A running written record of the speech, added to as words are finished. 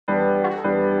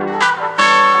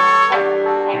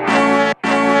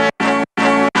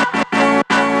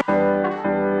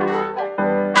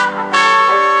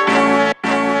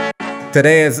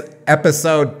Today is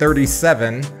episode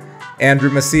 37. Andrew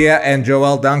Messia and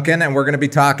Joel Duncan, and we're going to be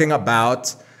talking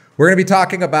about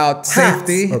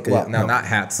safety. Okay, well, no, not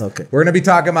hats. Okay. We're going to be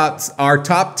talking about our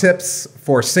top tips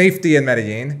for safety in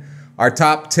Medellin, our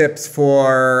top tips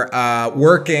for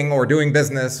working or doing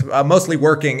business, mostly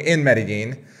working in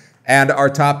Medellin, and our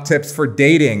top tips for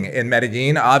dating in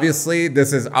Medellin. Obviously,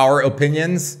 this is our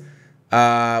opinions.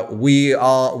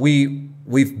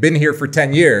 We've been here for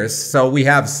 10 years, so we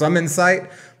have some insight,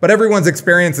 but everyone's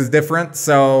experience is different.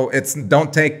 So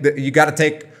you got to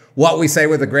take what we say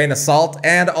with a grain of salt.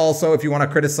 And also, if you want to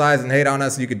criticize and hate on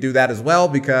us, you could do that as well,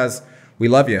 because we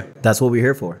love you. That's what we're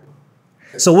here for.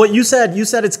 So what you said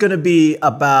it's going to be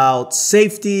about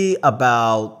safety,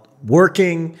 about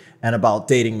working, and about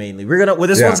dating mainly.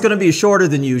 This one's going to be shorter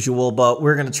than usual, but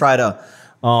we're going to try to,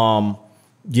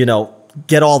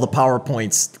 get all the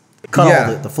PowerPoints, cut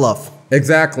all the fluff.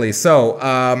 Exactly. So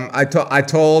I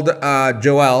told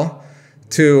Joel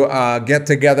to get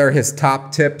together his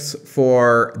top tips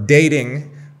for dating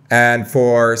and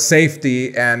for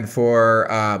safety and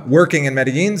for working in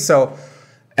Medellin.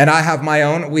 And I have my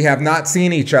own. We have not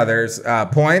seen each other's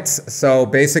points. So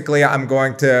basically, I'm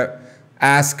going to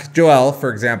ask Joel, for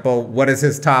example, what is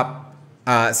his top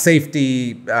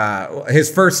safety, his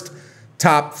first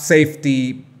top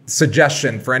safety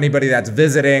suggestion for anybody that's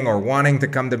visiting or wanting to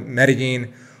come to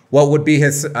Medellin. What would be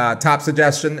his top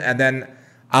suggestion? And then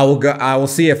I will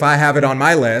see if I have it on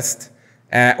my list,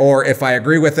 or if I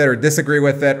agree with it or disagree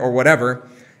with it or whatever.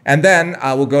 And then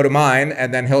I will go to mine,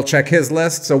 and then he'll check his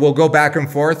list. So we'll go back and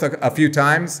forth a few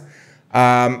times.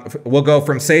 We'll go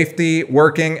from safety,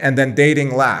 working, and then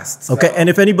dating last. So. Okay, and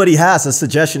if anybody has a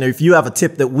suggestion, or if you have a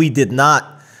tip that we did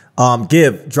not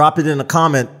give, drop it in a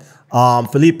comment.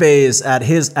 Felipe is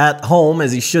at home,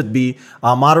 as he should be,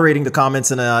 moderating the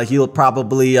comments, and he'll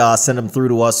probably send them through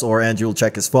to us, or Andrew will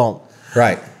check his phone.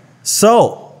 Right.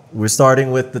 So we're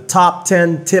starting with the top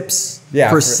 10 tips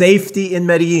for safety in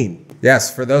Medellin.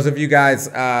 Yes, for those of you guys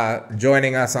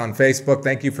joining us on Facebook,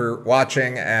 thank you for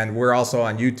watching, and we're also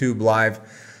on YouTube Live.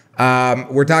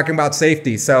 We're talking about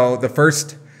safety. So the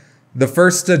first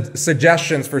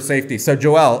suggestions for safety. So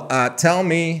Joel, tell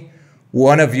me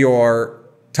one of your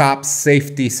top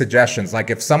safety suggestions. Like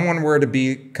if someone were to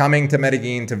be coming to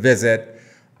Medellin to visit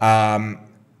and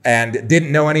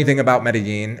didn't know anything about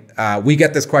Medellin, we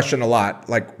get this question a lot.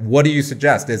 Like, what do you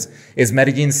suggest? Is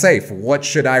Medellin safe? What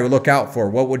should I look out for?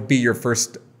 What would be your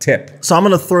first tip? So I'm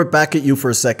going to throw it back at you for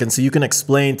a second so you can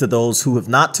explain to those who have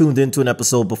not tuned into an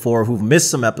episode before, who've missed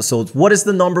some episodes, what is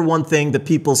the number one thing that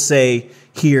people say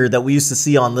here that we used to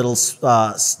see on little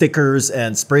stickers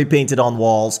and spray painted on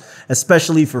walls,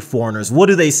 especially for foreigners? What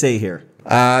do they say here?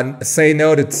 Say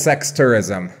no to sex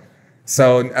tourism.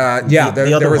 So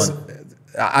there was.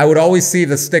 I would always see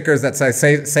the stickers that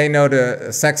say no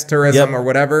to sex tourism or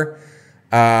whatever.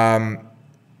 I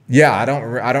don't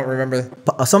remember.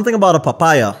 Something about a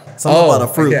papaya. Something about a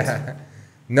fruit. Yeah.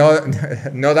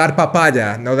 No dar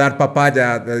papaya. No dar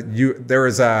papaya.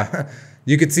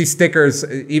 You could see stickers.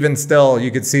 Even still,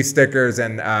 you could see stickers,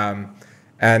 and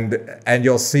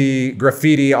you'll see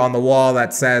graffiti on the wall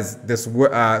that says this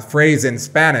phrase in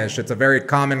Spanish. It's a very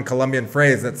common Colombian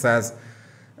phrase that says,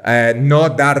 no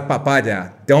dar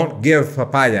papaya. Don't give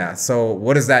papaya. So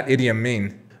what does that idiom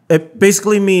mean? It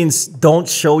basically means don't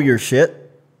show your shit,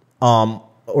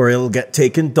 or it'll get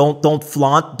taken. Don't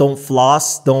flaunt, don't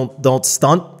floss, don't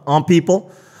stunt on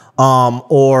people.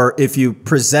 Or if you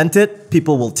present it,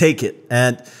 people will take it.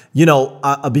 And,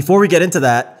 before we get into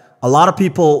that, a lot of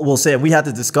people will say, and we had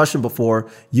the discussion before,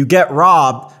 you get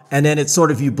robbed and then it's sort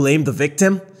of you blame the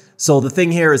victim. So the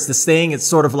thing here is the saying, it's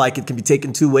sort of like it can be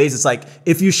taken two ways. It's like,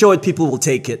 if you show it, people will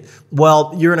take it.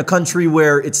 Well, you're in a country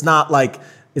where it's not a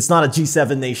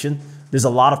G7 nation. There's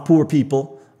a lot of poor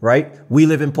people, right? We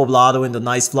live in Poblado, in the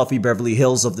nice fluffy Beverly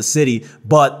Hills of the city,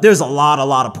 but there's a lot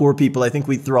of poor people. I think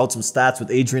we threw out some stats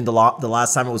with Adrian the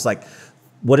last time. It was like,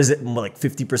 what is it? Like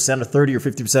 50% or 30 or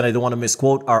 50%, I don't want to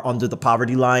misquote, are under the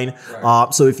poverty line.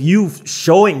 Right. So if you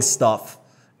showing stuff,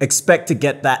 expect to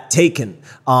get that taken,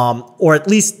 or at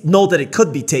least know that it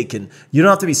could be taken. You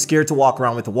don't have to be scared to walk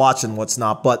around with a watch and what's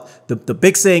not. But the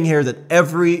big saying here that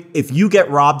if you get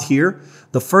robbed here,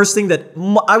 the first thing that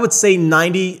I would say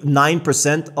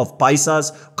 99% of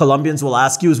paisas, Colombians will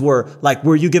ask you is, were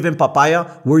you giving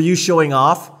papaya? Were you showing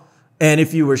off? And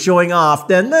if you were showing off,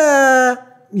 then,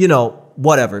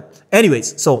 whatever.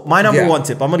 Anyways, so my number one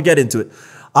tip, I'm going to get into it.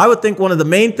 I would think one of the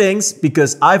main things,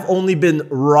 because I've only been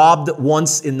robbed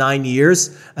once in 9 years,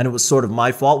 and it was sort of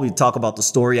my fault. We talk about the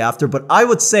story after, but I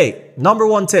would say, number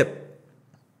one tip,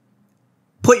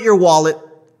 put your wallet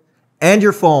and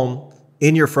your phone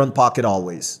in your front pocket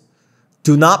always.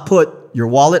 Do not put your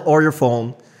wallet or your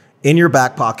phone in your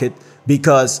back pocket,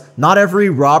 because not every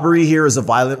robbery here is a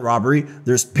violent robbery.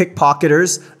 There's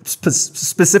pickpocketers,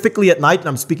 specifically at night, and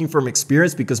I'm speaking from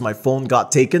experience because my phone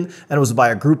got taken, and it was by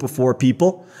a group of 4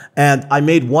 people. And I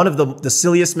made one of the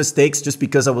silliest mistakes just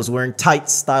because I was wearing tight,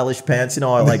 stylish pants, you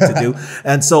know, I like to do.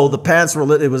 And so the pants were,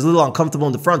 it was a little uncomfortable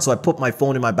in the front, so I put my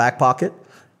phone in my back pocket,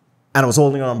 and I was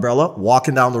holding an umbrella,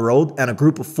 walking down the road, and a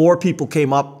group of 4 people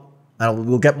came up. And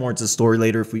we'll get more into the story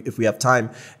later if we have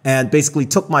time. And basically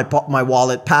took my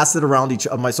wallet, passed it around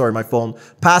my phone,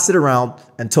 passed it around,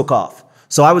 and took off.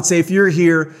 So I would say if you're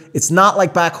here, it's not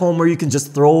like back home where you can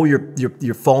just throw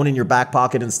your phone in your back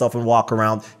pocket and stuff and walk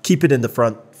around. Keep it in the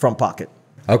front pocket.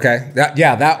 Okay.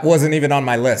 That wasn't even on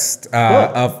my list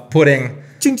of putting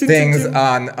things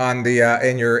on the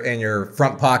in your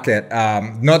front pocket.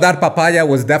 No dar papaya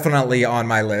was definitely on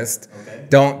my list. Okay.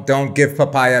 Don't give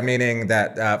papaya, meaning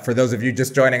that for those of you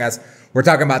just joining us, we're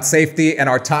talking about safety and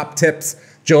our top tips.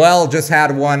 Joel just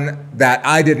had one that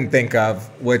I didn't think of,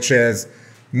 which is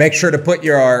make sure to put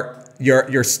your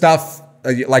stuff,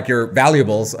 like your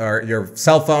valuables or your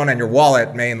cell phone and your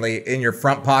wallet mainly, in your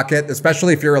front pocket,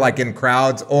 especially if you're like in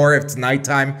crowds or if it's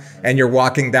nighttime and you're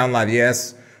walking down La 10,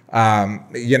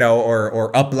 you know,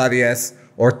 or up La 10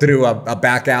 or through a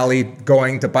back alley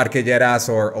going to Parquilleras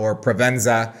or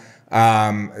Provenza.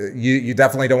 You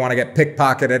definitely don't want to get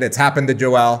pickpocketed. It's happened to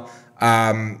Joel.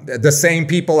 The same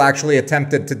people actually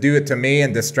attempted to do it to me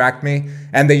and distract me.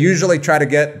 And they usually try to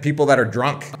get people that are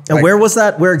drunk. And like, where was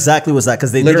that? Where exactly was that?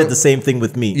 Because they did the same thing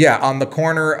with me. Yeah, on the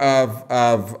corner of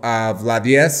La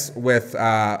 10 with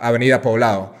Avenida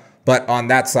Poblado. But on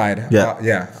that side,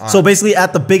 So basically,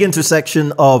 at the big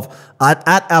intersection of at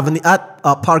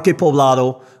Parque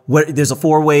Poblado, where there's a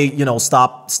 4-way, you know,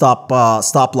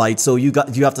 stoplight. So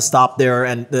you have to stop there,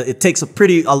 and it takes a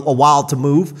while to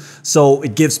move. So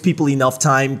it gives people enough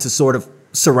time to sort of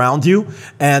surround you.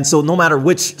 And so no matter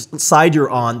which side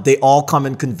you're on, they all come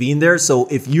and convene there. So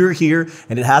if you're here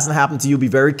and it hasn't happened to you, be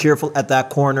very careful at that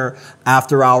corner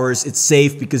after hours. It's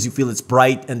safe because you feel it's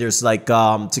bright and there's like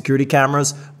security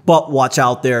cameras. But watch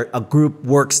out there. A group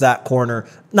works that corner.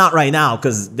 Not right now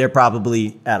because they're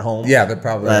probably at home. Yeah, they're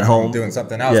probably at home doing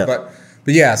something else. Yeah. But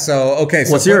yeah, so okay.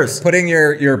 So what's yours? Putting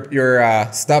your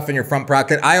stuff in your front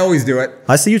pocket. I always do it.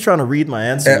 I see you trying to read my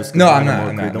answers. No, I'm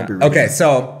not. Don't be reading. Okay,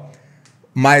 so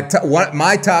one of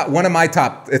my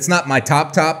top. It's not my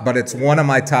top, but it's one of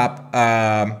my top.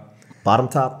 Bottom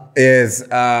top is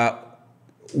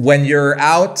when you're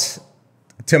out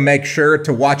to make sure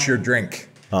to watch your drink.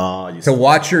 To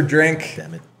watch your drink.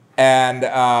 Damn it.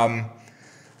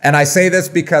 And I say this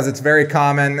because it's very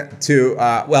common to,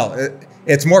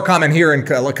 it's more common here in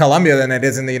Colombia than it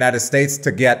is in the United States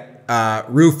to get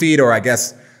roofied, or I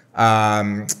guess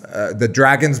the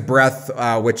dragon's breath,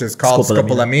 which is called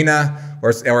scopolamina,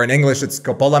 or in English it's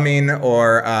scopolamine,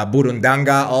 or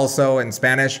burundanga also in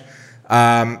Spanish.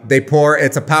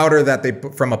 It's a powder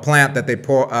that from a plant that they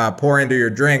pour into your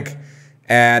drink,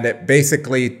 and it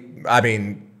basically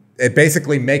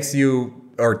makes you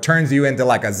or turns you into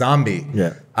like a zombie.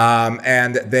 Yeah.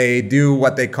 And they do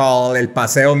what they call el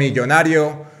paseo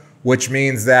millonario, which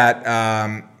means that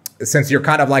since you're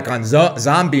kind of like on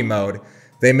zombie mode,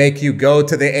 they make you go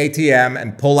to the ATM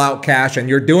and pull out cash. And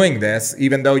you're doing this,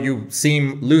 even though you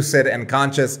seem lucid and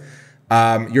conscious,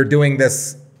 you're doing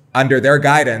this under their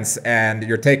guidance and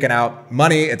you're taking out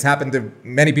money. It's happened to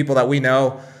many people that we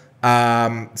know.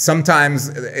 Sometimes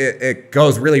it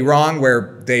goes really wrong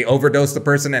where they overdose the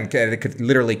person and it could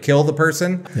literally kill the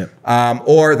person. Yeah.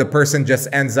 Or the person just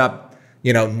ends up,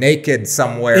 naked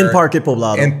somewhere. In Parque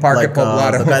Poblado. In Parque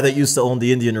Poblado. The guy that used to own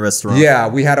the Indian restaurant. Yeah,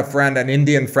 we had an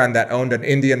Indian friend that owned an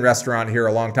Indian restaurant here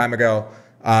a long time ago.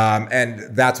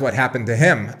 And that's what happened to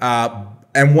him.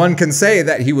 And one can say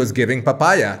that he was giving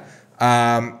papaya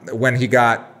when he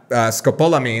got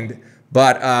scopolamine.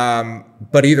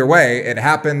 But either way, it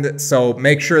happened. So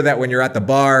make sure that when you're at the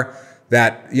bar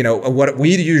that, what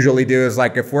we usually do is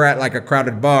like if we're at like a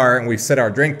crowded bar and we sit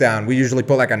our drink down, we usually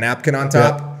put like a napkin on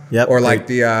top. Yep. Or like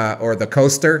or the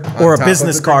coaster. Or a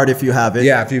business card if you have it.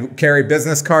 Yeah, if you carry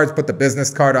business cards, put the business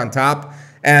card on top.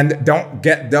 And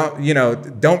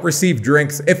don't receive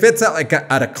drinks. If it's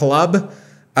at a club,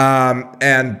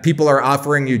 and people are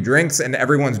offering you drinks and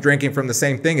everyone's drinking from the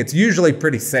same thing, it's usually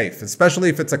pretty safe, especially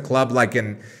if it's a club like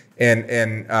in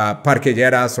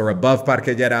Parquilleras or above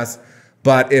Parquilleras.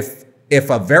 But if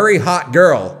a very hot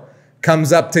girl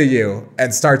comes up to you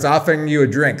and starts offering you a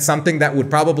drink, something that would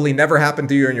probably never happen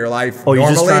to you in your life. Oh, you're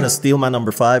just trying to steal my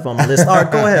number 5 on my list. All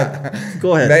right, go ahead.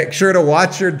 Go ahead. Make sure to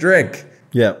watch your drink.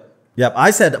 Yep. I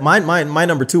said my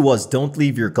number 2 was don't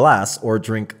leave your glass or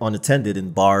drink unattended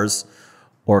in bars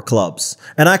or clubs.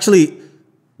 And actually,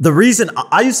 the reason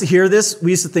I used to hear this,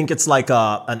 we used to think it's like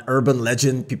an urban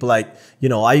legend. People like,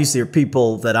 I used to hear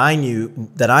people that I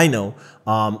know,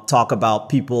 talk about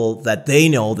people that they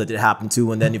know that it happened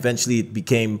to. And then eventually it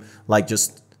became like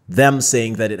just them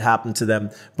saying that it happened to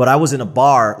them. But I was in a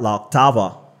bar, La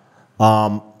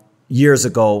Octava, years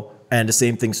ago, and the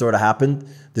same thing sort of happened.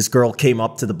 This girl came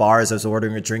up to the bar as I was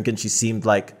ordering a drink, and she seemed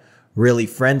like really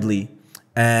friendly.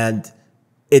 And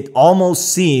it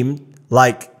almost seemed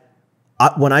like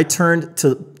when I turned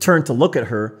to look at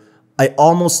her, I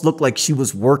almost looked like she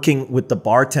was working with the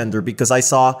bartender, because I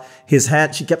saw his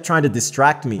hand. She kept trying to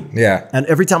distract me. Yeah. And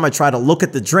every time I tried to look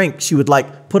at the drink, she would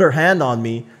like put her hand on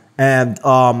me and,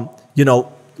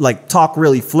 like talk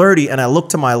really flirty. And I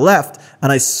looked to my left,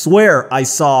 and I swear I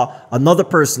saw another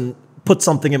person put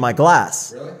something in my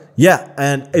glass. Really? Yeah.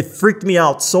 And it freaked me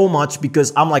out so much,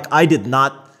 because I'm like, I did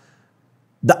not,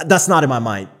 that's not in my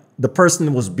mind. The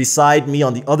person was beside me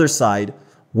on the other side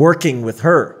working with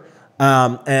her.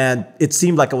 And it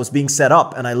seemed like I was being set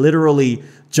up. And I literally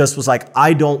just was like,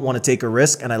 I don't want to take a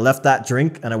risk. And I left that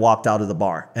drink and I walked out of the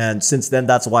bar. And since then,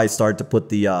 that's why I started to put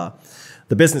the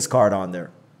business card on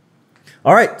there.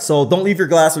 All right. So don't leave your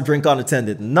glass or drink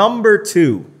unattended. Number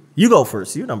 2. You go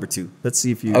first. You number 2. Let's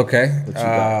see if you. Okay.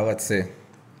 Let's see.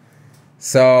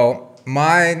 So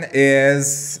mine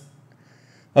is.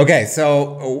 Okay,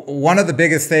 so one of the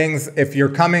biggest things, if you're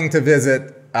coming to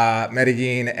visit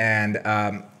Medellin, and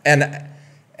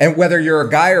whether you're a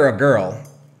guy or a girl,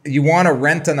 you want to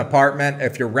rent an apartment.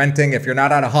 If you're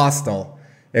not at a hostel,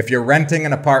 if you're renting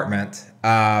an apartment,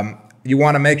 you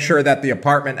want to make sure that the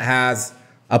apartment has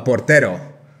a portero,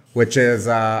 which is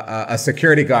a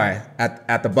security guy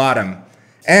at the bottom.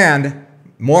 And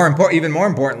even more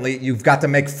importantly, you've got to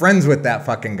make friends with that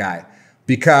fucking guy,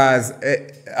 because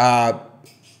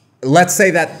let's say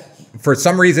that for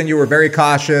some reason you were very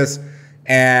cautious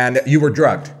and you were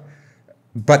drugged.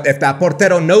 But if that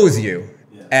portero knows you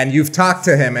and you've talked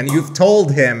to him and you've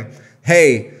told him,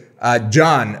 hey,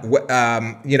 John,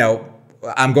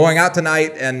 I'm going out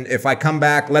tonight, and if I come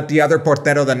back, let the other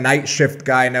portero, the night shift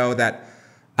guy, know that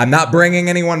I'm not bringing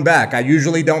anyone back. I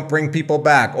usually don't bring people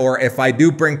back. Or if I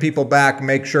do bring people back,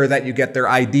 make sure that you get their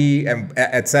ID, and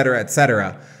et cetera, et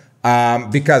cetera.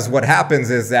 Because what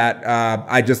happens is that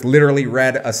I just literally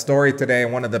read a story today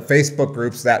in one of the Facebook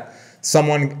groups that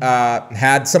someone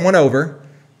had someone over,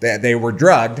 they were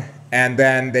drugged, and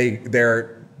then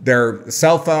their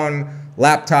cell phone,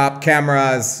 laptop,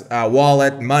 cameras,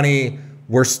 wallet, money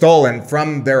were stolen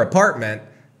from their apartment.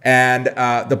 And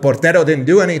the portero didn't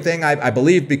do anything, I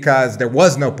believe, because there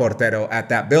was no portero at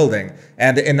that building.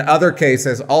 And in other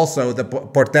cases also, the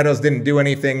porteros didn't do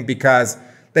anything because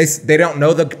they don't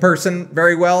know the person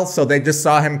very well, so they just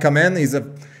saw him come in. He's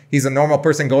a normal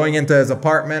person going into his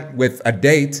apartment with a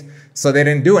date, so they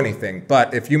didn't do anything.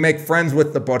 But if you make friends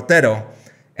with the portero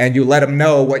and you let him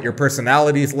know what your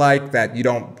personality is like, that you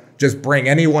don't just bring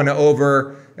anyone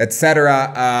over,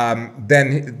 etc.,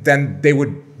 then they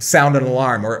would sound an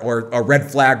alarm, or a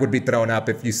red flag would be thrown up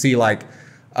if you see like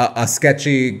a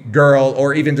sketchy girl,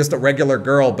 or even just a regular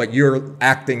girl, but you're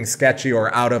acting sketchy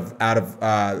or out of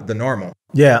the normal.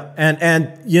 Yeah, and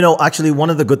actually one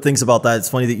of the good things about that, it's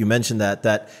funny that you mentioned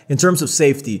that in terms of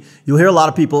safety, you'll hear a lot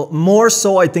of people, more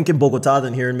so I think in Bogota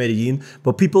than here in Medellin,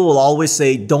 but people will always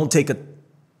say, don't take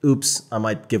oops, I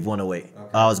might give one away. Okay.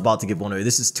 I was about to give one away.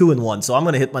 This is 2 in 1, so I'm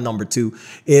going to hit my number 2.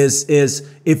 Is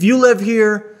if you live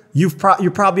here, you're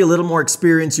probably a little more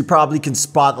experienced. You probably can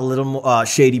spot a little more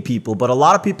shady people, but a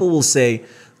lot of people will say,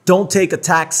 don't take a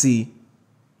taxi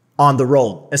on the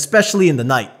road, especially in the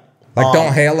night. Like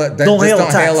don't hail it. Don't hail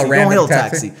a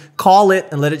taxi. Call it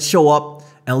and let it show up,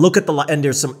 and look at and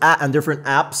there's some different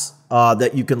apps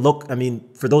that you can look. I mean,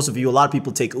 for those of you, a lot of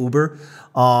people take Uber,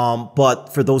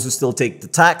 but for those who still take the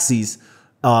taxis,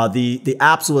 the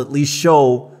apps will at least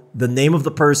show the name of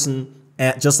the person,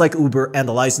 just like Uber, and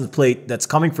the license plate that's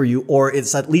coming for you, or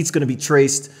it's at least going to be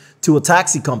traced to a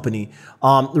taxi company.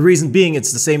 The reason being,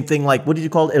 it's the same thing like, what did you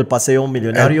call it? El Paseo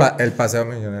Millonario? El Paseo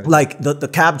Millonario. Like the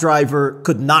cab driver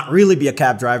could not really be a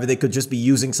cab driver. They could just be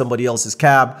using somebody else's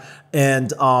cab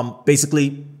and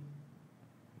basically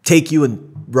take you and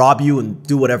rob you and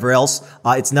do whatever else.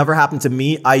 It's never happened to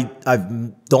me. I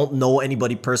don't know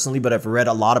anybody personally, but I've read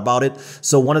a lot about it.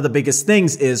 So one of the biggest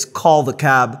things is call the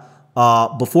cab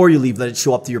before you leave, let it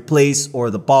show up to your place or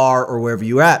the bar or wherever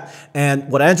you're at.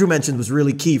 And what Andrew mentioned was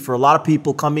really key. For a lot of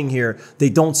people coming here, they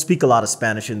don't speak a lot of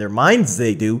Spanish. In their minds,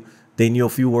 they do. They know a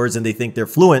few words and they think they're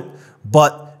fluent.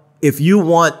 But if you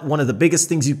want, one of the biggest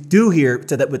things you do here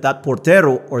with that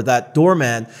portero or that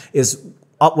doorman is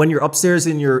when you're upstairs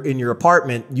in your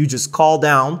apartment, you just call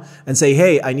down and say,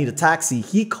 hey, I need a taxi.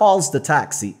 He calls the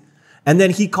taxi. And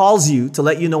then he calls you to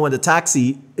let you know when the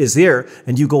taxi is here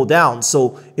and you go down.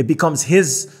 So it becomes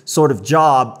his sort of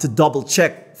job to double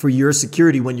check for your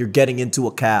security when you're getting into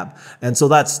a cab. And so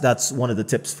that's one of the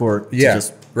tips for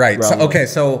just right. So, okay,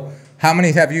 so how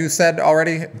many have you said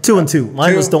already? 2 and 2.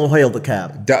 Mine was don't hail the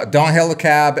cab. Don't hail the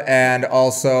cab, and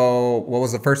also what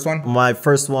was the first one? My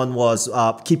first one was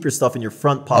keep your stuff in your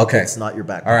front pockets, not your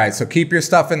back. All right, so keep your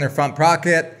stuff in their front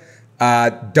pocket.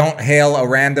 Don't hail a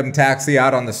random taxi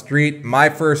out on the street. My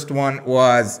first one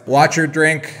was watch your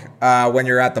drink when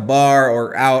you're at the bar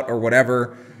or out or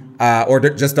whatever, or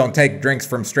just don't take drinks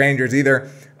from strangers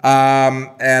either.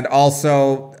 And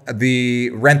also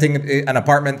the renting an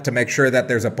apartment to make sure that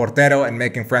there's a portero and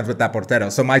making friends with that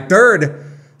portero. So my third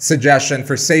suggestion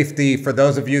for safety for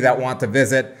those of you that want to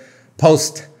visit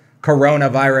post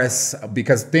coronavirus,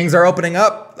 because things are opening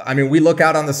up. I mean, we look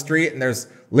out on the street and there's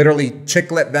literally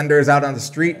chiclet vendors out on the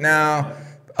street now.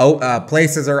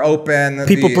 Places are open.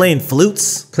 People playing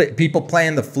flutes. People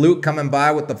playing the flute, coming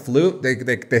by with the flute.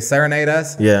 They serenade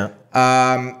us. Yeah.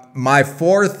 My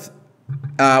fourth,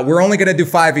 we're only going to do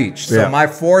 5 each. So my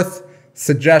fourth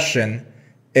suggestion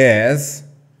is,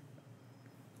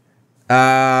 all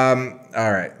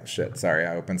right, shit, sorry,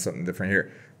 I opened something different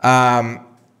here.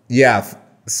 Yeah,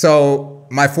 so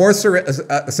my fourth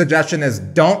suggestion is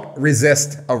don't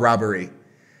resist a robbery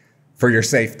for your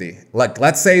safety. Like,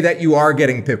 let's say that you are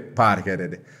getting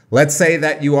pickpocketed. Let's say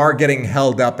that you are getting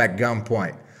held up at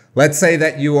gunpoint. Let's say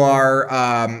that you are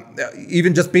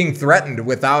even just being threatened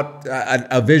without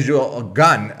a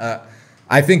gun.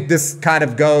 I think this kind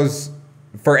of goes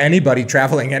for anybody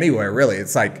traveling anywhere, really.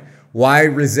 It's like, why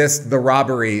resist the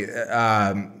robbery?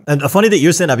 And funny that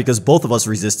you're saying that because both of us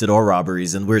resisted all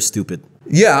robberies and we're stupid.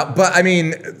 Yeah, but I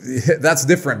mean, that's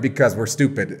different because we're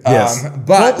stupid. Yes.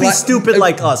 But don't be stupid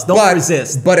like us. Don't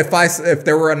resist. But if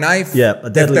there were a knife,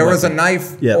 if there was a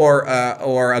knife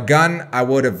or a gun, I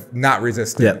would have not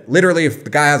resisted. Yeah. Literally, if the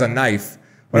guy has a knife,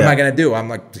 what am I going to do? I'm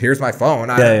like, here's my phone.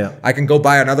 I can go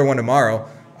buy another one tomorrow.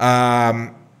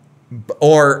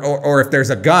 Or if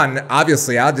there's a gun,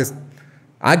 obviously,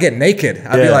 I'll get naked.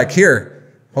 I'll be like, here.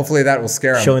 Hopefully that will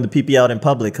scare them. Showing the PP out in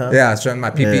public, huh? Yeah, showing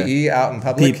my PPE out in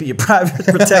public. Your private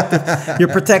your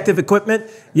protective equipment.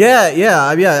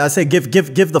 Yeah. I say give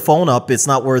the phone up. It's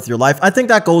not worth your life. I think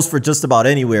that goes for just about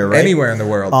anywhere, right? Anywhere in the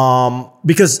world.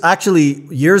 Because actually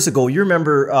years ago, you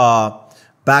remember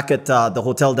back at the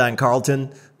Hotel Dan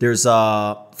Carlton. There's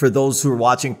for those who are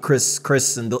watching,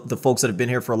 Chris and the folks that have been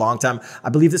here for a long time, I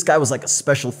believe this guy was like a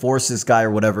special forces guy or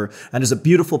whatever. And there's a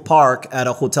beautiful park at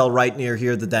a hotel right near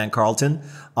here, the Dan Carlton,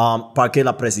 Parque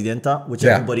La Presidenta, which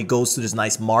everybody goes to. There's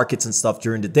nice markets and stuff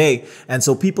during the day. And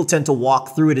so people tend to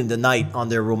walk through it in the night on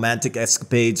their romantic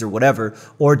escapades or whatever,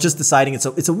 or just deciding it's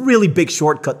a really big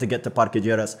shortcut to get to Parque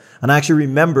Lleras. And I actually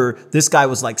remember this guy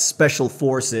was like special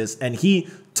forces and he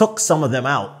took some of them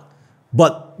out.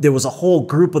 But there was a whole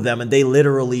group of them, and they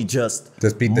literally just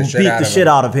beat the shit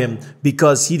out of him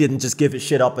because he didn't just give his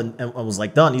shit up and was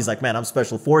like done. He's like, man, I'm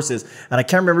special forces, and I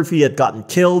can't remember if he had gotten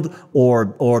killed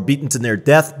or beaten to near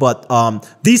death. But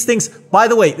these things, by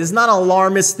the way, this is not an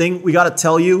alarmist thing. We got to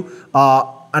tell you,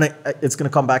 and it's gonna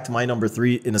come back to my number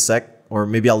 3 in a sec, or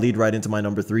maybe I'll lead right into my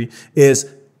number 3. Is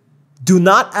do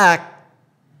not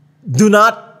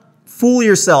fool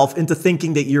yourself into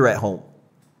thinking that you're at home.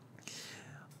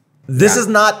 This is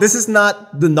not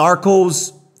the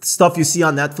Narcos stuff you see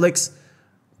on Netflix,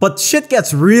 but shit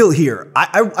gets real here.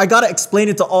 I gotta explain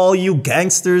it to all you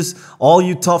gangsters, all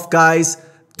you tough guys.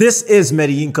 This is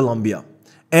Medellin, Colombia,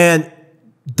 and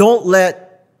don't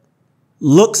let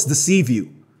looks deceive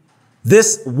you.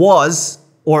 This was,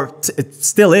 or it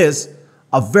still is,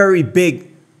 a very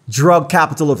big drug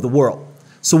capital of the world.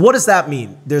 So what does that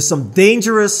mean? There's some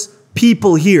dangerous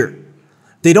people here.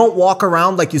 They don't walk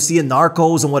around like you see in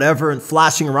Narcos and whatever and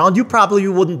flashing around. You probably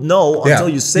wouldn't know until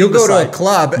you sit You'll go to a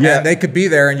club and they could be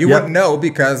there and you wouldn't know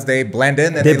because they blend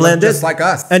in and they look just like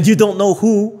us. And you don't know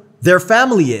who their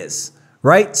family is,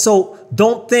 right? So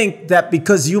don't think that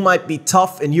because you might be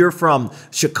tough and you're from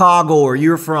Chicago or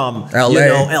you're from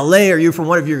LA or you're from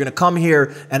whatever, you're going to come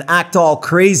here and act all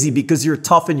crazy because you're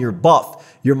tough and you're buff.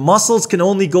 Your muscles can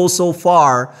only go so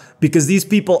far because these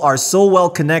people are so well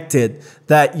connected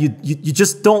that you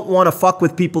just don't want to fuck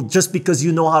with people just because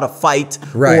you know how to fight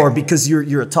or because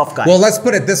you're a tough guy. Well, let's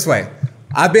put it this way.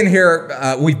 I've been here,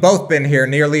 we've both been here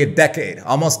nearly a decade,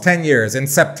 almost 10 years. In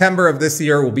September of this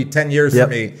year will be 10 years for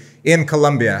me in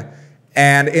Colombia.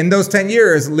 And in those 10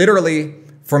 years, literally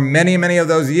for many, many of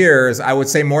those years, I would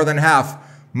say more than half,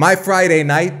 my Friday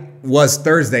night was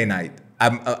Thursday night.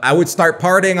 I would start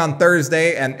partying on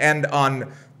Thursday and end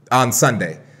on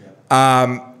Sunday.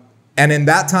 And in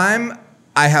that time,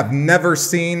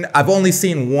 I've only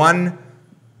seen one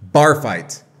bar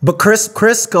fight. But Chris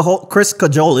Cajolis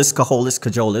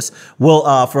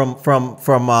will from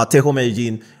Tejo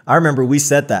Medellin. I remember we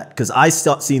said that because I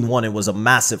seen one. It was a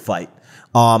massive fight.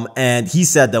 And he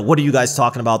said that, what are you guys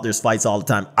talking about? There's fights all the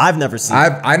time. I've never seen.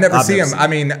 I never see him. I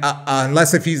mean,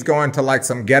 unless if he's going to like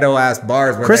some ghetto ass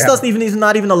bars. Where Chris doesn't even. He's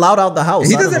not even allowed out the house.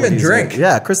 He doesn't even drink.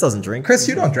 Yeah, Chris doesn't drink. Chris,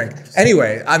 you don't drink.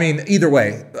 Anyway, I mean, either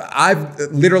way, I've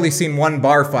literally seen one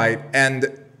bar fight, and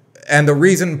the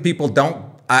reason people don't,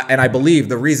 and I believe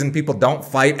the reason people don't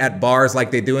fight at bars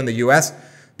like they do in the U.S.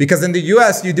 because in the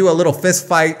U.S. you do a little fist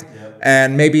fight.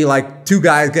 And maybe like 2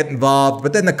 guys get involved,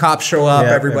 but then the cops show up,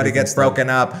 everybody gets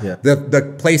broken up,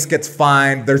 the place gets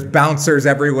fined, there's bouncers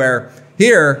everywhere.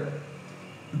 Here,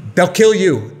 they'll kill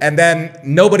you, and then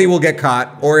nobody will get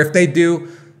caught. Or if they do,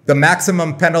 the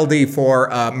maximum penalty for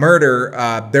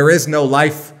murder, there is no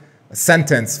life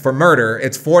sentence for murder.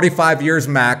 It's 45 years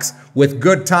max with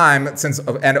good time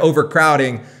and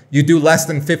overcrowding. You do less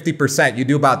than 50%. You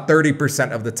do about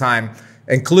 30% of the time,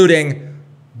 including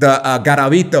the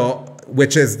Garavito,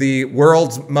 which is the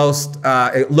world's most,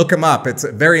 look him up. It's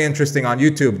very interesting on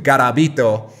YouTube.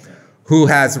 Garavito, who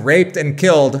has raped and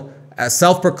killed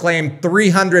self-proclaimed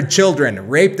 300 children,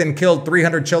 raped and killed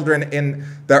 300 children in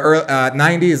the early,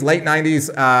 90s, late 90s,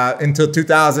 until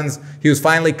 2000s. He was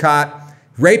finally caught,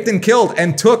 raped and killed,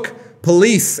 and took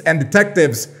police and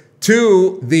detectives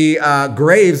to the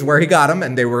graves where he got them,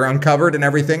 and they were uncovered and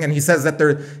everything. And he says that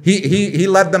he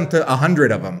led them to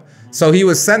 100 of them. So he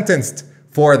was sentenced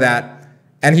for that.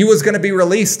 And he was going to be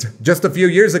released just a few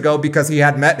years ago because he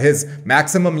had met his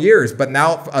maximum years. But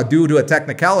now, due to a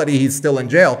technicality, he's still in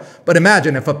jail. But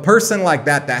imagine if a person like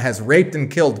that has raped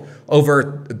and killed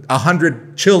over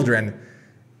 100 children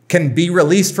can be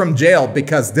released from jail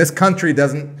because this country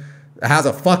has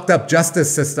a fucked up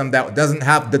justice system that doesn't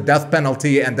have the death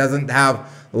penalty and doesn't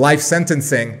have life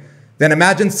sentencing. Then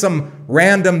imagine some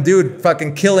random dude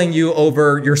fucking killing you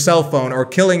over your cell phone, or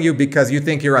killing you because you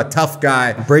think you're a tough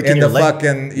guy. Breaking your leg.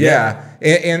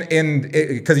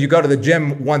 Because you go to the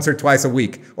gym once or twice a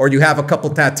week, or you have a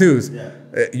couple tattoos.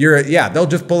 They'll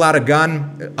just pull out a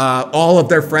gun. All of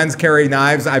their friends carry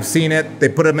knives. I've seen it. They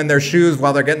put them in their shoes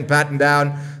while they're getting patted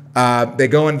down. They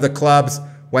go into the clubs.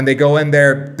 When they go in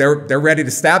there, they're ready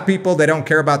to stab people. They don't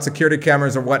care about security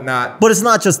cameras or whatnot. But it's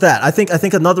not just that. I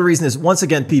think another reason is, once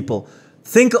again, people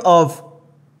think of,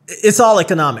 it's all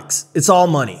economics. It's all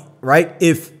money, right?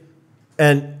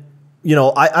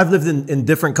 I've lived in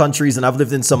different countries, and I've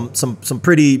lived in some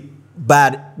pretty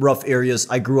bad, rough areas.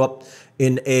 I grew up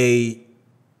in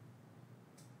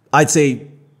I'd say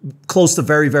close to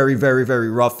very, very, very, very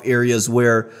rough areas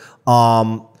where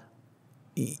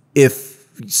if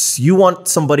you want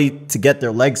somebody to get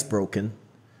their legs broken,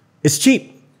 it's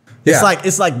cheap. Yeah.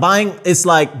 It's like buying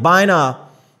a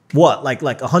what? Like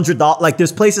 $100. Like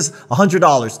there's places $100,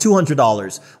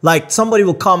 $200. Like somebody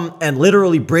will come and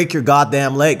literally break your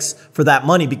goddamn legs for that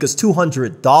money, because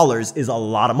 $200 is a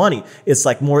lot of money. It's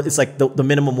like the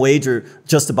minimum wage, or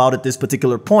just about at this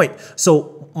particular point.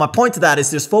 So my point to that is,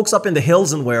 there's folks up in the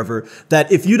hills and wherever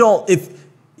that if you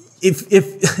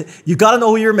got to know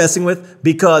who you're messing with,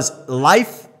 because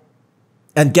life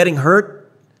and getting hurt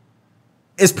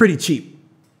is pretty cheap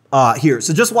here.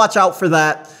 So just watch out for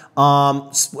that.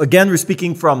 Again, we're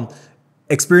speaking from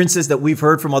experiences that we've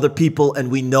heard from other people,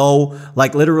 and we know,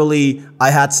 like literally, I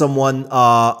had someone,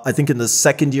 I think in the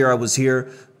second year I was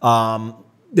here,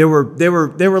 they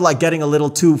were like going a little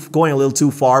too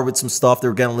far with some stuff. They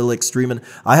were getting a little extreme. And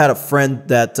I had a friend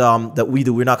that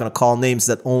we're not going to call names,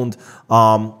 that owned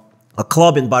a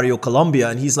club in Barrio Colombia,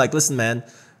 and he's like, listen, man,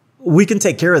 we can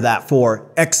take care of that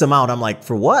for X amount. I'm like,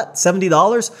 for what?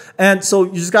 $70? And so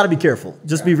you just got to be careful.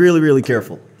 Just be really, really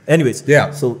careful. Anyways.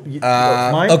 Yeah. So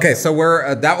mine? Okay. So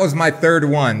that was my third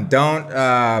one. Don't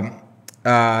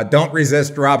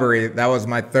resist robbery. That was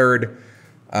my third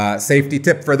safety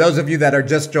tip. For those of you that are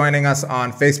just joining us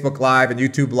on Facebook Live and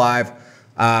YouTube Live,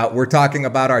 we're talking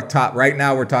about our top, right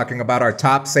now we're talking about our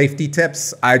top safety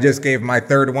tips. I just gave my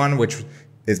third one, which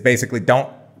is basically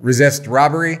don't resist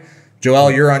robbery.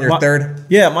 Joel, you're on your third?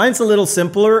 Yeah, mine's a little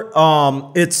simpler.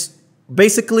 It's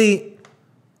basically,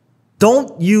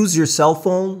 don't use your cell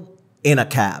phone in a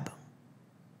cab.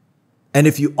 And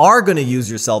if you are going to use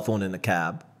your cell phone in a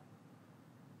cab,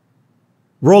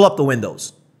 roll up the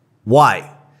windows.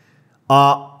 Why?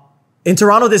 In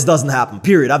Toronto, this doesn't happen,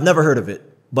 period. I've never heard of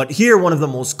it. But here, one of the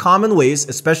most common ways,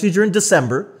 especially during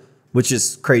December, which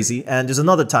is crazy, and there's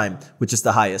another time, which is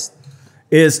the highest,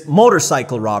 is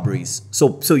motorcycle robberies.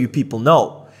 So you people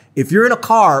know. If you're in a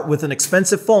car with an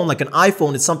expensive phone, like an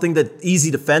iPhone, it's something that's easy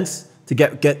to fence, to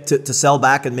get to sell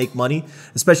back and make money,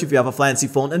 especially if you have a fancy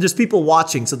phone. And there's people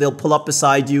watching, so they'll pull up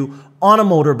beside you on a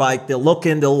motorbike, they'll look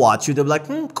in, they'll watch you, they'll be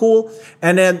like, cool.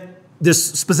 And then there's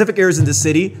specific areas in the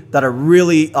city that are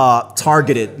really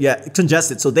targeted,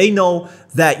 congested. So they know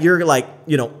that you're like,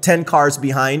 10 cars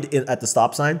behind at the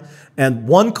stop sign, and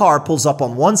one car pulls up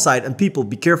on one side, and people,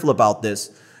 be careful about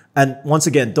this. And once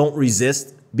again, don't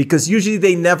resist, because usually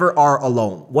they never are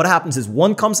alone. What happens is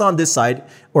one comes on this side,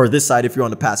 or this side if you're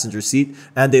on the passenger seat,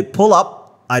 and they pull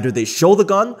up, either they show the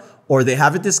gun or they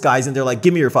have it disguised, and they're like,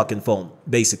 give me your fucking phone,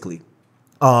 basically.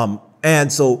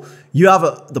 And so you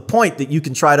have the point that you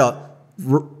can try to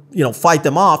fight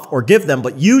them off or give them,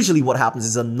 but usually what happens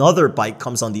is another bike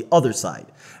comes on the other side.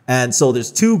 And so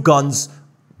there's two guns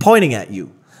pointing at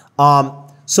you.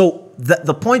 So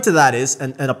the point of that is,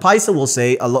 and a paisa will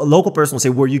say, a local person will say,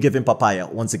 were you giving papaya?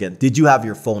 Once again, did you have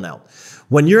your phone out?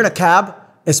 When you're in a cab,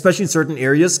 especially in certain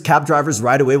areas, cab drivers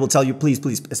right away will tell you, please,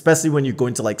 especially when you're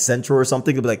going to like Centro or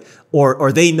something, they'll be like,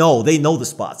 or they know the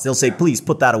spots. They'll say, please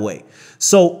put that away.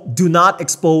 So do not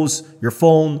expose your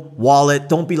phone, wallet.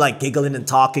 Don't be like giggling and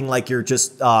talking like you're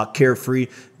just carefree.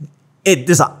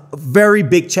 There's a very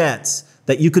big chance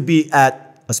that you could be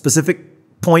at a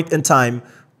specific point in time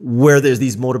where there's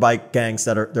these motorbike gangs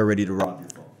they're ready to rob your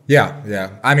phone. Yeah.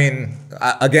 I mean,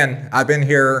 again, I've been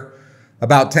here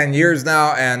about 10 years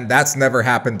now, and that's never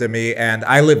happened to me. And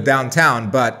I live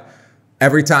downtown, but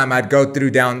every time I'd go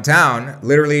through downtown,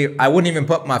 literally, I wouldn't even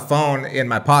put my phone in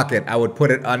my pocket. I would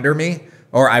put it under me,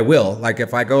 or I will. Like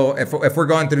if we're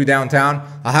going through downtown,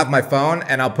 I'll have my phone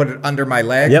and I'll put it under my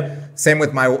leg. Yep. Same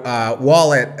with my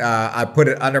wallet. I put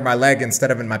it under my leg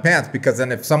instead of in my pants, because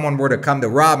then if someone were to come to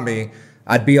rob me,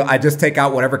 I'd just take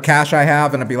out whatever cash I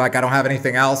have, and I'd be like, I don't have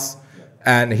anything else.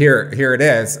 And here it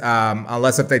is.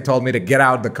 Unless if they told me to get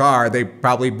out of the car, they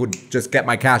probably would just get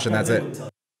my cash and that's it.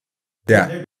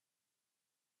 Yeah.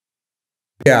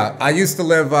 Yeah. I used to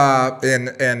live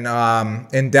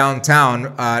in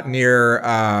downtown near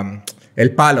El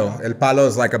Palo. El Palo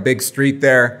is like a big street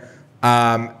there.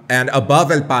 And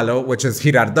above El Palo, which is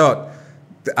Girardot,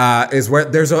 is where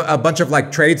there's a bunch of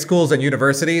like trade schools and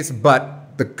universities, but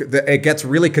it gets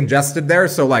really congested there.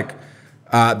 So like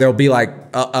there'll be like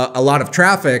a lot of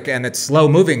traffic, and it's slow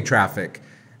moving traffic.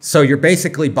 So you're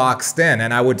basically boxed in.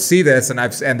 And I would see this, and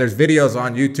there's videos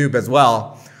on YouTube as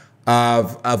well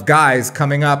of guys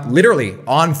coming up literally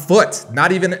on foot,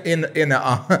 not even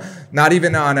not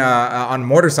even on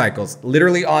motorcycles,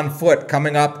 literally on foot,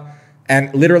 coming up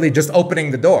and literally just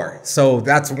opening the door. So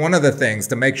that's one of the things,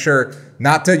 to make sure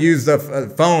not to use the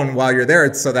phone while you're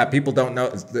there, so that people don't know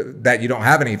that you don't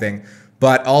have anything,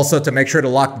 but also to make sure to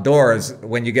lock the doors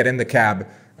when you get in the cab,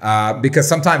 because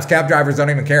sometimes cab drivers don't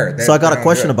even care. So I got a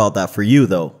question about that for you,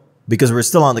 though, because we're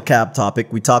still on the cab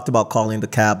topic. We talked about calling the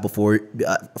cab before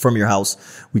from your house.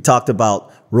 We talked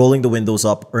about rolling the windows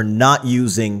up or not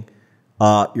using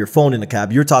your phone in the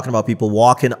cab. You're talking about people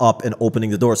walking up and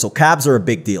opening the door. So cabs are a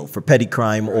big deal for petty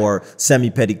crime or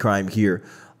semi-petty crime here.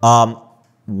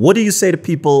 What do you say to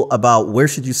people about where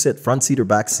should you sit, front seat or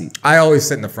back seat? I always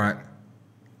sit in the front.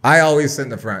 I always sit in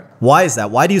the front. Why is that?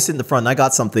 Why do you sit in the front? I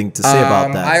got something to say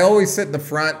about that. I always sit in the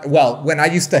front. Well, when I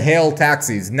used to hail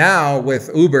taxis, now with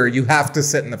Uber, you have to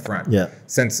sit in the front. Yeah.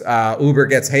 Since Uber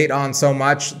gets hate on so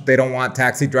much, they don't want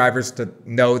taxi drivers to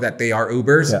know that they are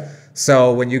Ubers. Yeah.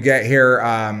 So when you get here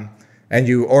and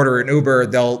you order an Uber,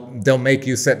 they'll make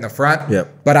you sit in the front.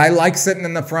 Yep. But I like sitting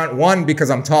in the front, one,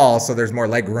 because I'm tall, so there's more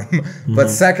leg room. But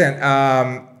second,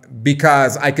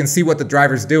 because I can see what the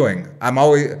driver's doing. I'm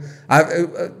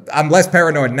less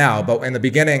paranoid now, but in the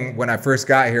beginning, when I first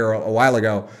got here a while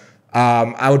ago,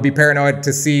 I would be paranoid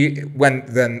to see when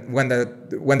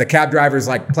the cab driver's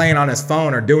like playing on his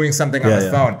phone or doing something on his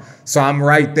phone. So I'm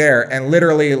right there, and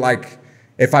literally, like,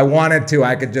 if I wanted to,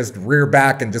 I could just rear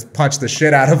back and just punch the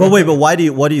shit out of him. But wait, but what do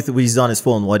you think he's on his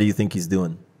phone? What do you think he's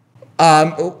doing?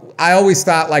 I always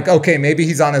thought, like, okay, maybe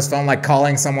he's on his phone, like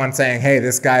calling someone saying, hey,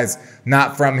 this guy's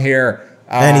not from here.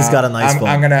 And he's got a nice phone.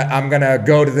 I'm gonna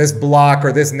go to this block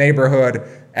or this neighborhood,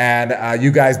 and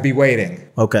you guys be waiting.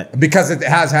 Okay. Because it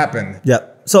has happened. Yeah.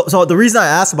 So the reason I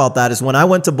asked about that is when I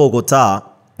went to Bogota,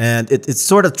 and it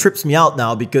sort of trips me out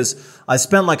now because I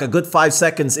spent like a good 5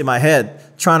 seconds in my head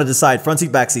trying to decide front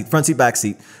seat, back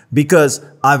seat, because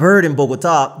I've heard in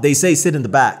Bogota, they say sit in the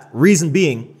back. Reason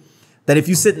being that if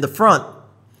you sit in the front,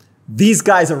 these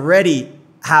guys already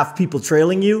have people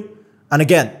trailing you. And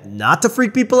again, not to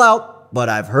freak people out, but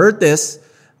I've heard this,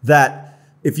 that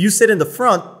if you sit in the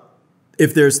front,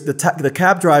 if there's the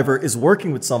cab driver is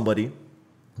working with somebody,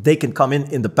 they can come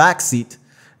in the back seat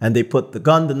and they put the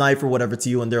gun, the knife, or whatever to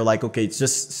you, and they're like, okay,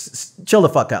 just chill the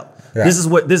fuck out. Yeah. This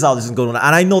is how this is going on.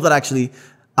 And I know that actually,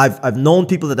 I've known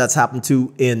people that's happened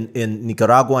to in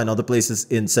Nicaragua and other places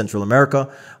in Central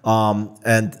America,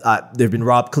 and they've been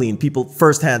robbed clean. People,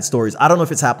 firsthand stories. I don't know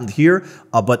if it's happened here,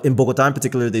 but in Bogota in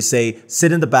particular, they say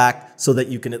sit in the back so that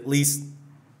you can at least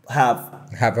have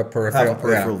a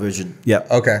peripheral vision. Yeah.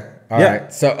 Okay. All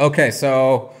right.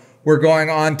 So we're going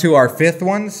on to our fifth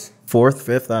ones. Fourth,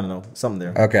 fifth, I don't know, something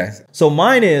there. Okay. So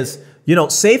mine is,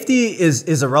 safety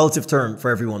is a relative term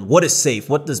for everyone. What is safe?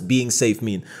 What does being safe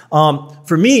mean?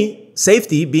 For me,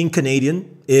 safety, being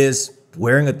Canadian, is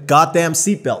wearing a goddamn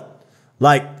seatbelt.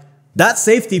 Like, that's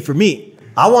safety for me.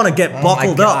 I want to get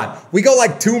buckled up. We go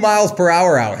like 2 miles per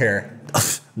hour out here.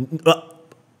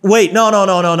 Wait,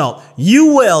 no.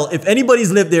 You will, if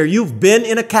anybody's lived there, you've been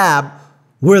in a cab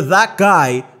where that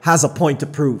guy has a point to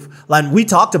prove. Like, we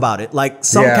talked about it. Like,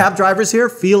 some cab drivers here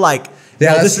feel like,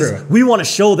 that's true. We want to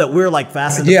show that we're like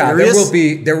Fast and the Furious.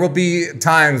 There will be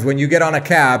times when you get on a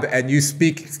cab and you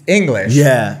speak English.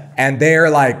 Yeah. And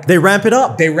they're like, they ramp it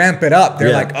up.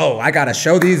 They're like, oh, I gotta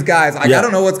show these guys. I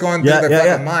don't know what's going through their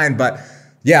fucking mind, but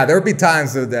yeah, there will be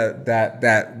times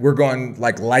that we're going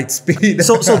like light speed.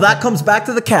 So that comes back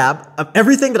to the cab.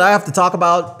 Everything that I have to talk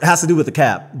about has to do with the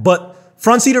cab. But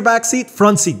front seat or back seat?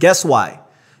 Front seat. Guess why?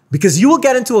 Because you will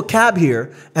get into a cab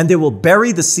here and they will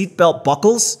bury the seatbelt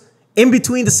buckles in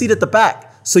between the seat at the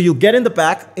back. So you'll get in the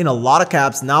back in a lot of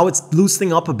cabs. Now it's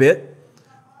loosening up a bit.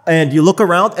 And you look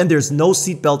around and there's no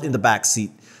seatbelt in the back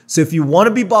seat. So if you want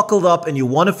to be buckled up and you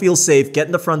want to feel safe, get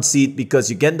in the front seat, because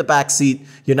you get in the back seat,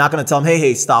 you're not going to tell them,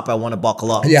 hey, stop, I want to buckle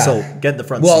up. Yeah. So get in the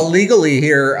front seat. Well, legally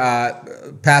here,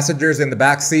 passengers in the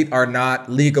back seat are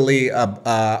not legally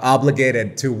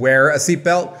obligated to wear a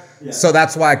seatbelt. Yeah. So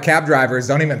that's why cab drivers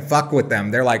don't even fuck with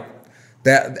them. They're like,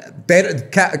 most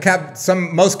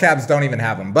cabs don't even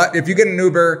have them. But if you get an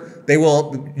Uber, they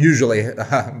will usually,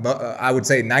 I would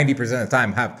say 90% of the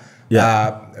time, have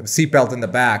seatbelt in the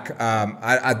back.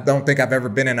 I don't think I've ever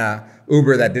been in a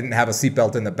Uber that didn't have a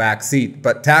seatbelt in the back seat.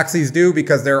 But taxis do,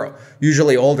 because they're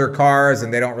usually older cars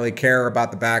and they don't really care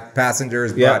about the back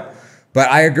passengers. Yeah.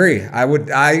 But I agree.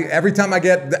 Every time I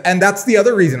get, and that's the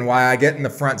other reason why I get in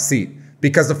the front seat,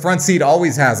 because the front seat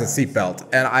always has a seatbelt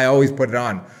and I always put it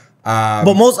on. But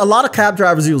a lot of cab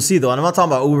drivers you'll see, though, and I'm not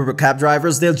talking about Uber, but cab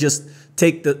drivers, they'll just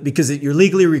take because you're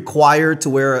legally required to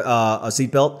wear a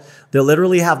seatbelt. They'll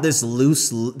literally have this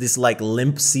like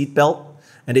limp seatbelt,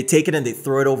 and they take it and they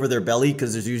throw it over their belly,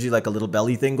 because there's usually like a little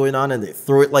belly thing going on, and they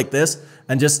throw it like this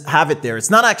and just have it there.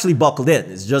 It's not actually buckled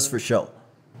in. It's just for show.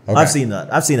 Okay. I've seen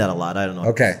that. I've seen that a lot. I don't know.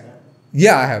 Okay.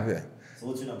 Yeah, I have. Yeah. So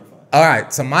what's your number 5? All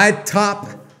right. So my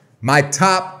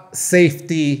top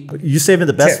safety. You saving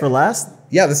the best for last?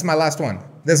 Yeah, this is my last one.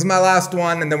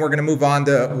 And then we're going to move on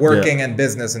to working and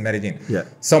business in Medellin. Yeah.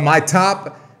 So my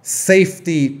top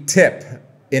safety tip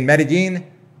in Medellin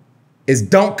is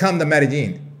don't come to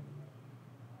Medellin.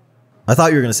 I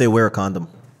thought you were going to say wear a condom.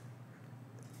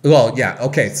 Well, yeah,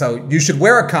 okay. So you should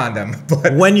wear a condom,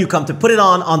 but when you come to put it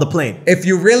on the plane. If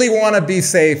you really want to be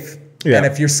safe, and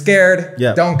if you're scared,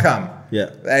 don't come. Yeah.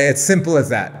 It's simple as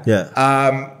that.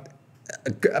 Yeah.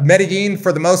 Medellin,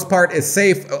 for the most part, is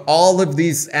safe. All of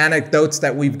these anecdotes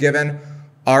that we've given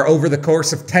are over the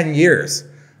course of 10 years.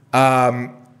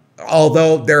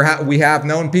 Although we have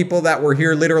known people that were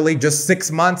here literally just 6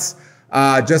 months.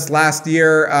 Just last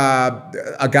year,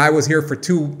 a guy was here for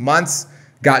 2 months,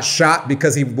 got shot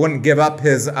because he wouldn't give up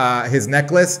his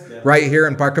necklace. Right here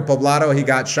in Parque Poblado, he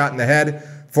got shot in the head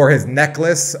for his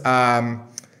necklace.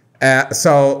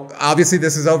 So obviously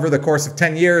this is over the course of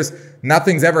 10 years.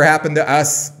 Nothing's ever happened to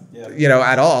us,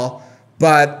 at all.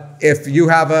 But if you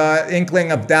have an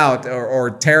inkling of doubt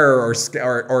or terror or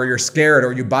you're scared,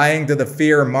 or you buy into the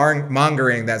fear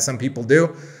mongering that some people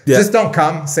do, just don't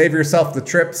come. Save yourself the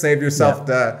trip. Save yourself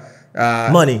the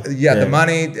money. The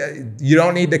money. You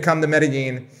don't need to come to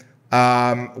Medellin.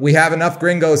 We have enough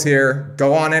gringos here.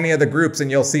 Go on any of the groups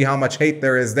and you'll see how much hate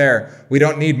there is there. We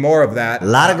don't need more of that. A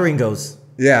lot of gringos.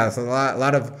 Yeah, so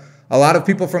a lot of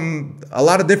people from a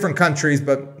lot of different countries,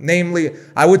 but namely,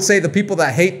 I would say the people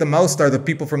that hate the most are the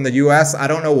people from the US. I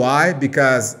don't know why,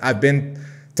 because I've been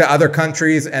to other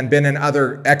countries and been in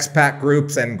other expat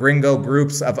groups and gringo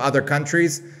groups of other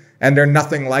countries, and they're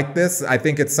nothing like this. I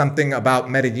think it's something about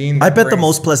Medellin. I bet the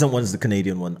most pleasant one is the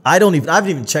Canadian one. I haven't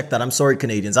even checked that. I'm sorry,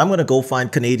 Canadians. I'm going to go find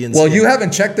Canadians. Well, you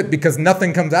haven't checked it because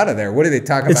nothing comes out of there. What are they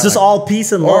talking about? It's just all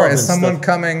peace and love. Or is someone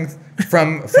coming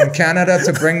from Canada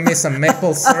to bring me some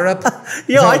maple syrup?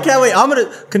 Yo, I can't wait.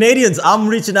 Canadians, I'm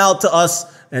reaching out to us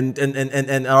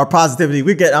and our positivity.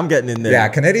 I'm getting in there. Yeah,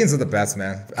 Canadians are the best,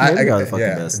 man. Canadians are the fucking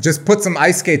best. Just put some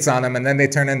ice skates on them, and then they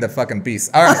turn into fucking beasts.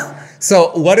 All right.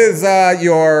 So, what is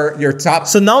your top?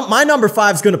 So now my number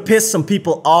 5 is gonna piss some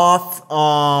people off.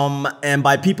 And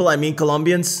by people I mean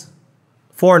Colombians,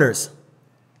 foreigners.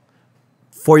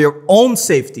 For your own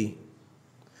safety,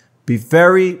 be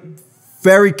very,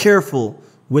 very careful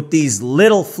with these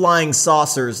little flying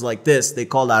saucers like this. They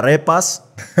call arepas.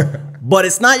 But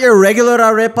it's not your regular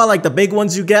arepa like the big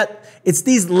ones you get. It's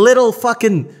these little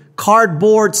fucking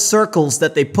cardboard circles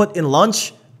that they put in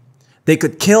lunch. They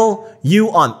could kill you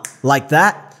on like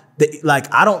that.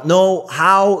 Like, I don't know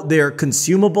how they're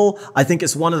consumable. I think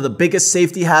it's one of the biggest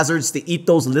safety hazards to eat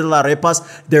those little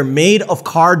arepas. They're made of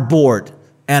cardboard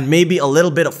and maybe a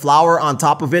little bit of flour on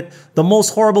top of it. The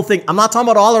most horrible thing. I'm not talking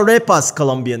about all arepas,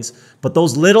 Colombians, but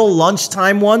those little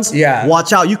lunchtime ones. Yeah.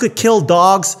 Watch out. You could kill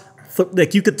dogs.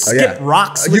 Like, you could skip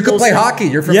rocks. You could play hockey.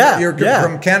 You're from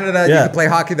from Canada. Yeah. You could play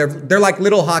hockey. They're like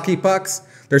little hockey pucks.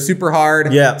 They're super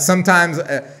hard. Yeah. Sometimes,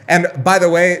 and by the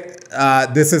way,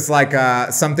 this is like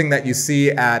something that you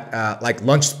see at like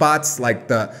lunch spots, like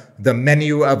the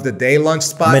menu of the day lunch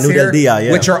spots Menu here, del día,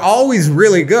 yeah. which are always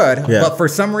really good. Yeah. But for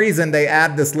some reason, they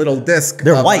add this little disc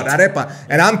They're of white. arepa.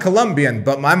 And I'm Colombian,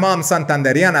 but my mom's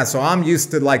Santanderiana, so I'm used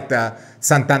to like the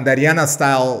Santanderiana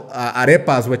style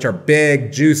arepas, which are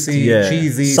big, juicy,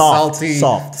 cheesy, salty,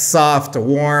 soft,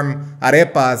 warm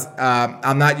arepas.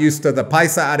 I'm not used to the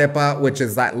paisa arepa, which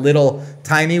is that little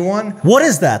tiny one. What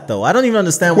is that, though? I don't even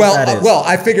understand what that is. Well,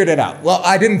 I figured it out. Well,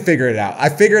 I didn't figure it out. I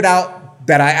figured out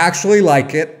that I actually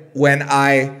like it when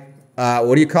I,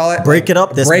 what do you call it? Break it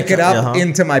up? Break it up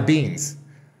into my beans.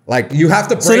 Like, you have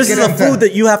to break it. So this is a food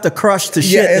that you have to crush to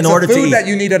shit in order to eat. It's a food that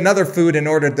you need another food in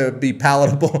order to be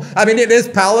palatable. I mean, it is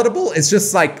palatable. It's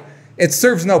just like, it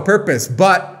serves no purpose.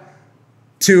 But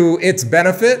to its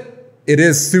benefit, it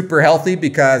is super healthy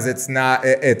because it's not,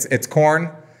 it's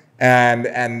corn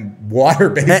and water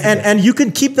basically. And you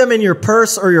can keep them in your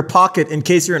purse or your pocket in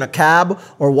case you're in a cab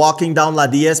or walking down La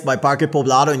 10 by Parque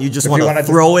Poblado and you just want to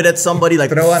throw it at somebody,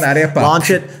 like throw an arepa. Launch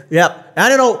it. Yep. I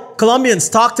don't know, Colombians,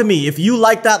 talk to me. If you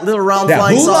like that little round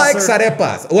flying saucer. saucer. Who likes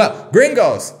arepas? Well,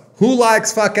 gringos. Who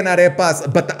likes fucking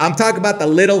arepas? But I'm talking about the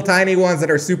little tiny ones that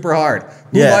are super hard.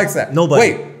 Who likes that?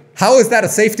 Nobody. Wait, how is that a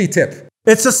safety tip?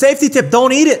 It's a safety tip.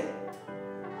 Don't eat it.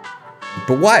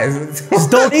 But why?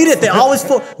 Just don't eat it. They always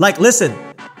put, like, listen,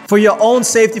 for your own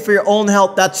safety, for your own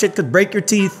health, that shit could break your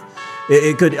teeth.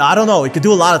 It could, I don't know. It could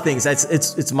do a lot of things.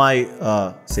 It's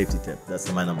my safety tip.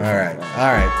 That's my number. All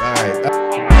right.